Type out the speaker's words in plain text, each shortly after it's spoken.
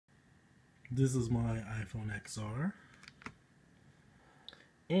This is my iPhone XR,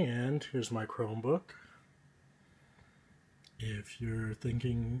 and here's my Chromebook. If you're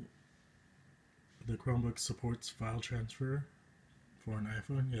thinking the Chromebook supports file transfer for an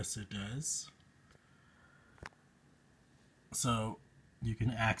iPhone, yes it does. So you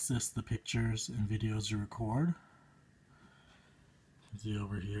can access the pictures and videos you record. See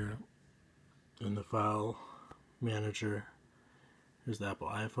over here in the file manager, here's the Apple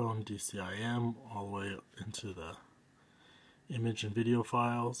iPhone, DCIM, all the way into the image and video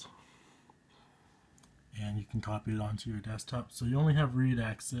files. And you can copy it onto your desktop. So you only have read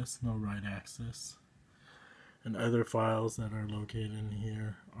access, no write access. And other files that are located in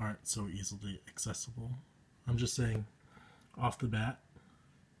here aren't so easily accessible. I'm just saying, off the bat,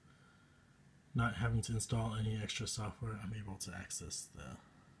 not having to install any extra software, I'm able to access the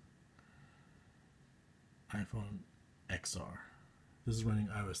iPhone XR. This is running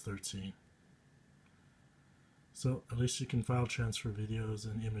iOS 13. So at least you can file transfer videos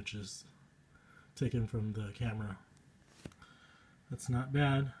and images taken from the camera. That's not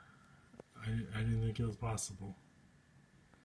bad. I didn't think it was possible.